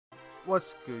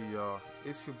What's good, y'all?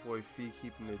 It's your boy Fee,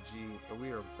 keeping the G, and we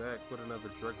are back with another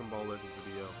DragonBall Legends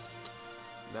video.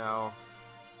 Now,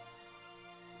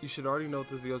 you should already know what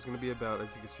this video is going to be about.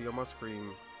 As you can see on my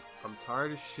screen, I'm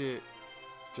tired of shit,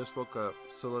 just woke up,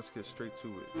 so let's get straight to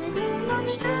it.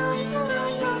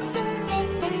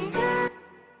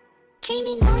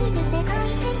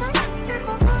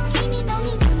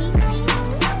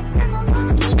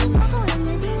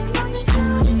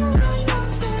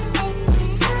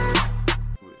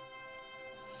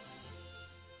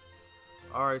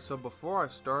 Alright, so before I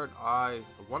start, I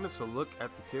wanted to look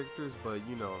at the characters, but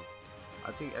you know,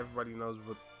 I think everybody knows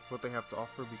what they have to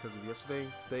offer because of yesterday.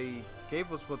 They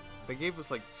gave us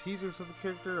like teasers of the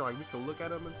character, like we could look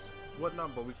at them and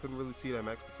whatnot, but we couldn't really see their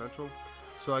max potential.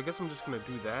 So I guess I'm just gonna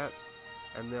do that,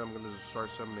 and then I'm gonna just start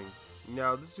summoning.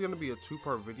 Now this is gonna be a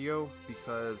two-part video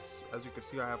because, as you can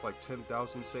see, I have like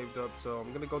 10,000 saved up. So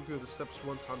I'm gonna go through the steps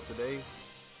one time today.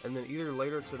 And then either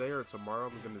later today or tomorrow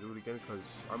I'm gonna do it again because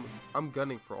I'm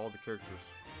gunning for all the characters.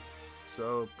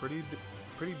 So pretty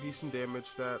decent damage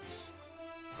stats.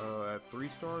 At 3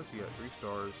 stars, yeah, 3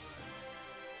 stars.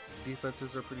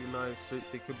 Defenses are pretty nice.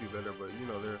 They could be better, but you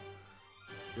know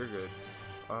they're good.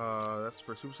 That's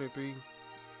for Super Saiyan 3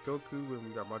 Goku, and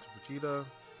we got Majin Vegeta.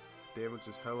 Damage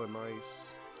is hella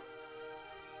nice.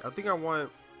 I think I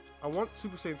want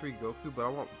Super Saiyan 3 Goku, but I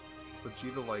want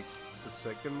Vegeta like the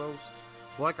second most.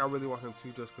 Black, I really want him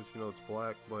too, just because, you know, it's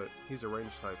black, but he's a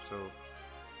range type, so.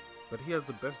 But he has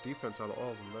the best defense out of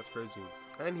all of them. That's crazy.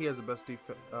 And he has the best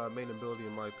main ability,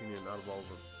 in my opinion, out of all of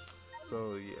them.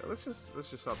 So yeah, let's just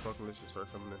stop talking. Let's just start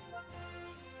summoning.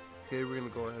 Okay, we're gonna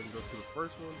go ahead and go through the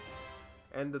first one.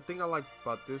 And the thing I like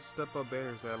about this step up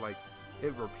banner is that like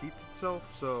it repeats itself.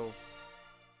 So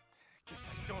guess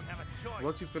I don't have a choice.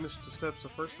 Once you finish the steps the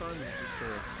first time, you're just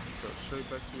gonna go straight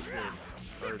back to it again.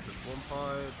 Alright, there's one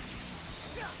pod.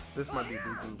 This might be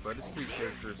Boo-Boo, but it's 3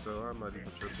 characters, so I'm not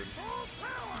even tripping.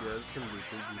 Yeah, it's gonna be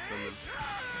Boo-Boo summon.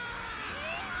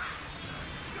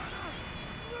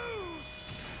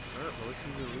 Alright, well, let's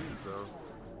see who lose, though.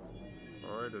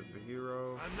 Alright, it's a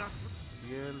hero.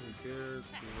 Tien, who cares?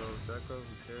 Hero Zeko,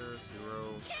 who cares? Hero.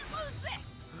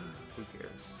 Who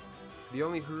cares? The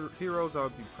only heroes I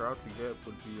would be proud to get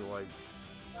would be like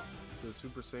the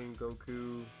Super Saiyan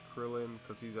Goku, Krillin,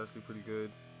 because he's actually pretty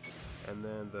good. And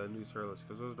then the new Turles,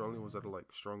 because those are the only ones that are like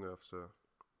strong enough to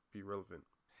be relevant.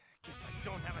 Guess I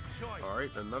don't have a choice.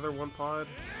 Alright, another one pod.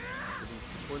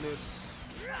 Disappointed.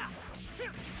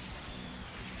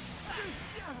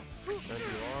 And he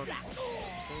lost.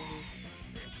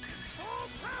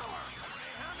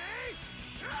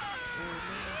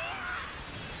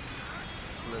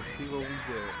 Let's see what we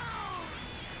get.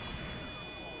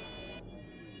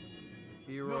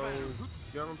 Hero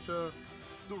Yamcha.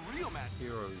 The real man.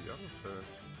 Hero Yamcha.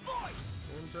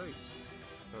 And Japes.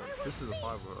 This is a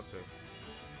 5-1, okay.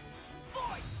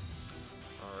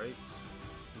 Alright.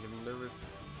 I'm getting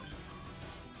nervous.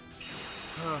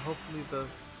 Hopefully the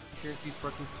guarantee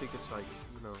sparking tickets, like,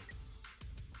 you know,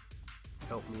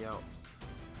 help me out.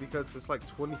 Because it's like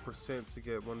 20% to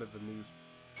get one of the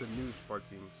new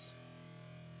sparkings.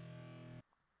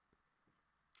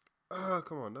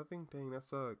 Come on, nothing? Dang, that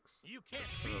sucks. You can't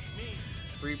beat me.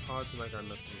 3 pods and I got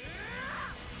nothing.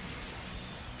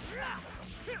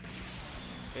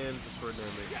 And the sword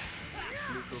damage.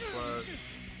 Neutral flash.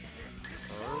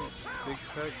 Alright, big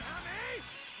text.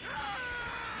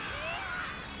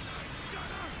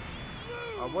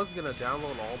 I was gonna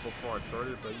download all before I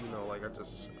started, but you know, like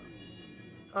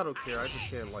I don't care. I just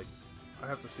can't, like, I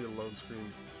have to see the load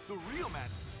screen. The real man.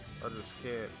 I just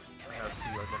can't. I have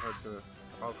to, like, my heart's gonna.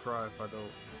 I'll cry if I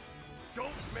don't.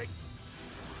 Don't make.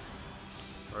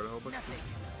 Alright, a whole bunch of people.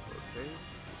 Okay.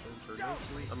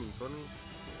 I mean, Sony.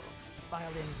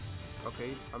 Violin.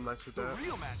 Okay, I'm nice with that. The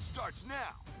real match starts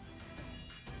now.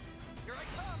 Here I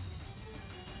come.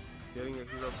 Getting a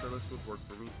hero Turles would work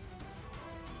for me.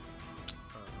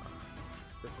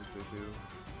 This is Boo-Boo.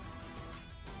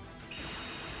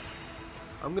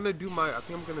 I'm gonna do my. I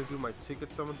think I'm gonna do my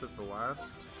ticket summons at the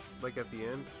last, like at the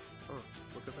end. Oh,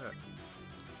 look at that.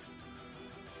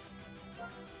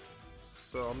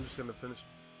 So I'm just gonna finish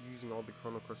using all the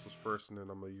Chrono Crystals first, and then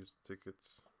I'm gonna use the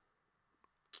tickets.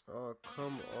 Oh,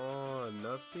 come on,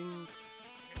 nothing.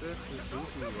 This is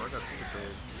Boo-Boo. I got Super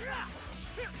Saiyan.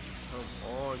 Come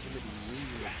on, give me the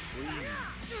minions,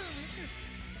 please.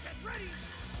 Get ready.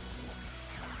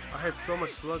 I had so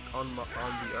much luck on the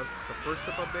first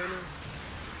step up banner.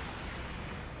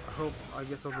 I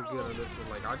guess I'll be good on this one.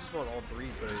 Like, I just want all 3,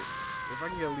 but if I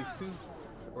can get at least 2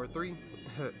 or 3,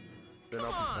 then I'll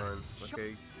be fine.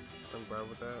 Okay, I'm glad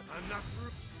with that. I'm not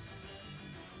through.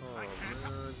 Oh man,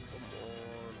 come on.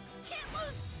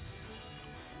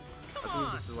 think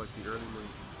this is like the early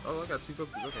morning. Oh, I got 2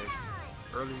 Gokus. Okay.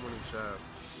 Early morning shaft.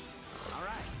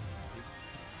 Alright.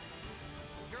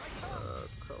 Here I come.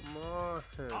 Come on.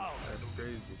 That's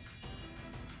crazy.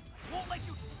 Won't let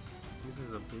you. This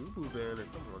is a boo-boo banner.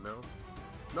 Come on now.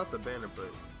 Not the banner,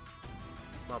 but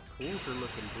my pools are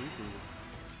looking boo-boo.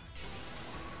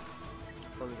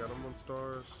 Finally got them on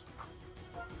stars.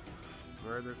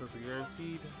 Alright, there goes the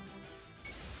guaranteed.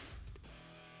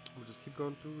 We'll just keep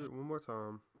going through it one more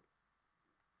time.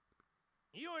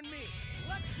 You and me.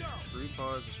 Let's go. 3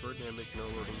 pods, a short dynamic, no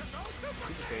loading.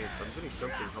 Super Saiyan, so I'm getting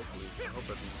something, hopefully. I hope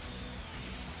I do.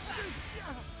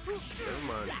 Never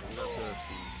mind, we got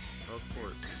Justy. Of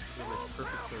course. It makes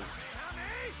perfect sense.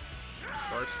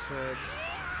 Large text.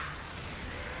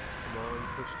 Come on,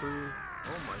 push through.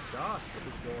 Oh my gosh, what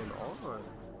is going on?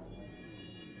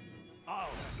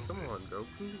 Oh, Come on,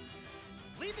 Goku.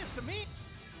 leave this to me.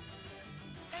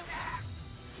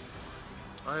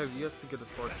 I have yet to get a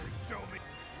spark. Show me.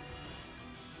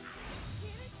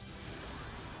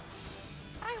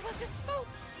 I want to smoke.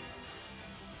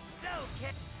 So,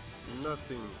 kid.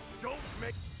 Nothing Don't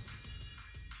make.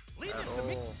 Leave at this to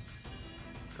me. all.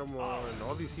 Come on,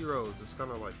 all these heroes, it's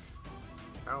kind of like,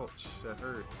 ouch, that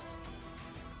hurts.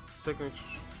 Second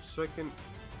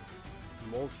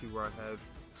multi where I had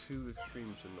 2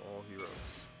 extremes in all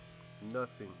heroes.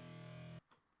 Nothing.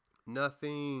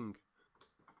 Nothing.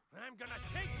 I'm gonna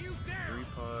take you down. 3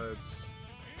 pods.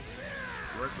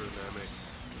 Record dynamic.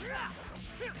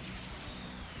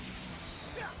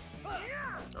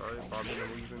 Alright, bobbing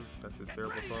and weaving. That's a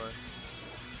terrible sign.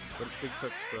 But it's big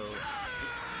touch though.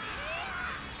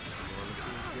 Come on, let's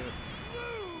see what we get.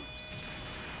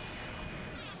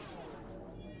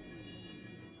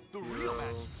 The real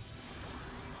match.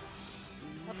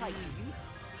 I'll fight you.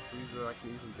 Frieza, I can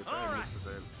easily get that All in right. this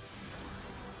event.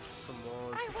 Come on,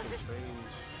 I she want can this-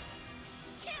 change.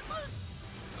 Can't lose.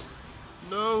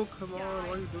 No, come on,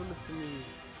 why are you doing this to me?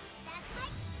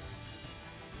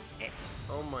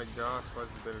 Oh my gosh, why is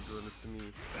it better doing this to me?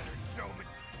 Better show me.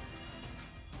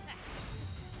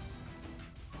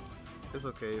 It's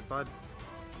okay, if I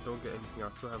don't get anything,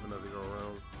 I'll still have another go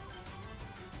around.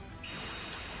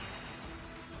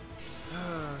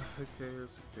 Who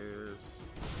cares, who cares?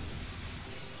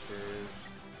 Who cares?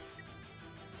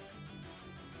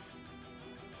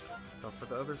 Time for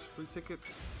the others, free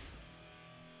tickets.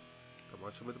 Come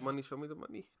on, show me the money, show me the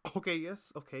money. Okay,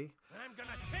 yes, okay. I'm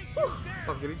gonna take you down.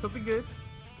 So I'm getting something good.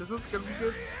 This is gonna be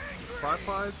good. 5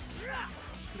 pods.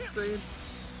 Keep saying.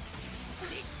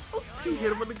 Oh, he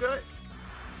hit him in the gut.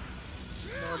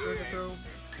 No, Dragon Throw.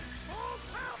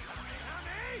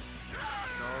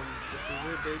 This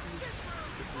is it, baby.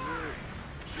 This is it.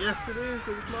 Yes, it is.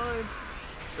 It's mine.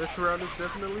 This round is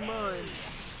definitely mine.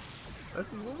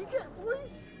 This is what we get,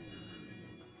 boys.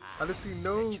 I didn't see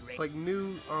no like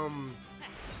new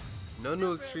no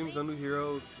new extremes, no new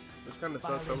heroes, which kind of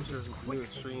sucks. I wish there was new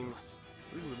extremes.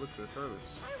 We would look at the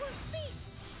trailers. I will feast.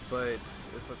 But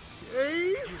it's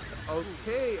okay.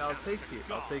 Okay, I'll take it.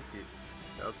 I'll take it.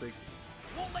 I'll take it.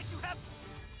 Won't let you have.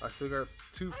 I still got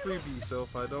 2 freebies, so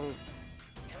if I don't,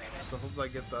 so hopefully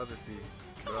I get the other 2.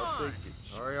 But I'll take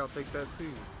it. Alright, I'll take that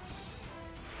too.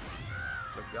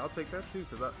 Okay, I'll take that too,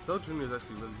 because Cell Jr. is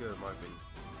actually really good in my opinion.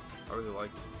 I really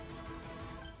like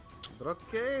it. But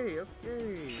okay,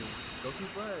 okay. Goku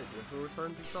Black, that's what we're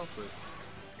starting things off with.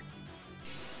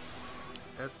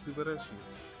 That's Subareshi.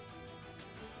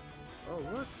 Oh,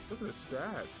 what? Look at his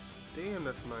stats. Damn,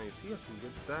 that's nice. He has some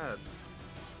good stats.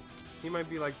 He might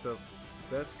be like the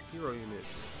best hero unit.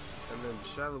 And then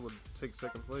Shadow would take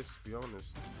 2nd place, to be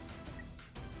honest.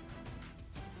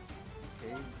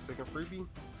 Okay, 2nd freebie.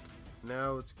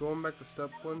 Now it's going back to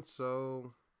step 1,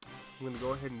 so I'm going to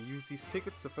go ahead and use these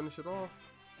tickets to finish it off.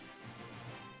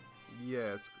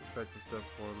 Yeah, it's back to step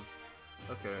 1.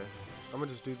 Okay, I'm going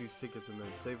to just do these tickets and then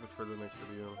save it for the next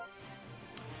video.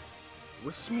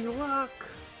 Wish me luck!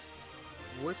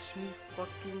 Wish me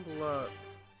fucking luck.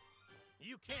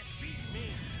 You can't beat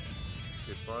me.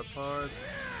 Get 5 pods.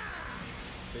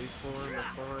 Base form,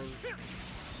 that's fine.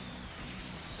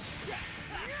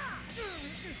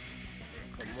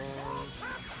 Come on.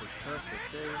 Good touch,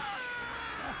 okay.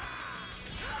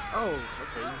 Oh,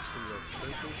 okay, you're just gonna go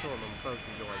straight through killing them. I thought it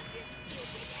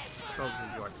was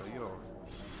gonna be like, a, you know,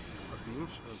 a beam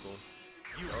struggle.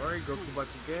 Alright, Goku Black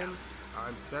again.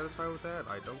 I'm satisfied with that.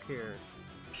 I don't care.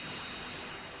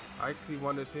 I actually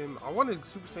wanted him. I wanted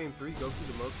Super Saiyan 3 Goku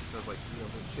the most because, like, you know,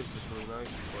 his kid's just really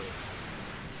nice. But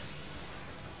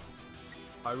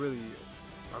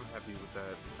I'm happy with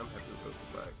that. I'm happy with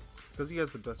Goku Black because he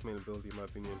has the best main ability in my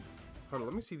opinion. Hold on,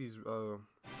 let me see these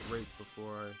rates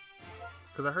before I,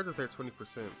 because I heard that they're 20%.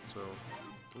 So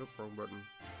Nope, wrong button.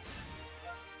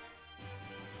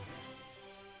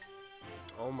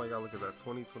 Oh my god, look at that.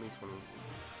 20, 20, 20.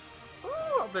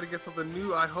 Oh, I better get something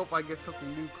new. I hope I get something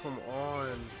new. Come on.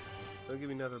 Don't give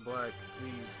me another black,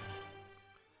 please.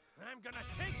 I'm gonna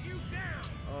take you down.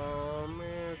 Oh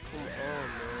man, come on,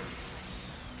 man.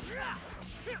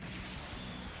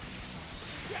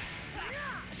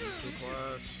 Big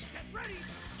flash. Get ready.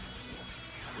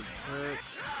 Big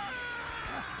text.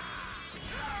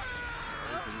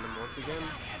 Getting them once again.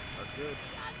 That's good.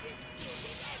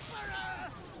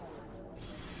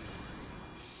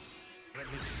 Let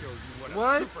me show you what.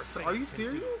 What? A Super Saiyan Are you can do.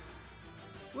 serious?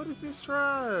 What is this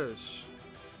trash?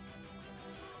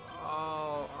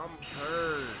 Oh, I'm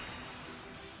hurt.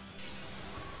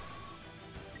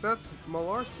 That's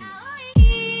malarkey.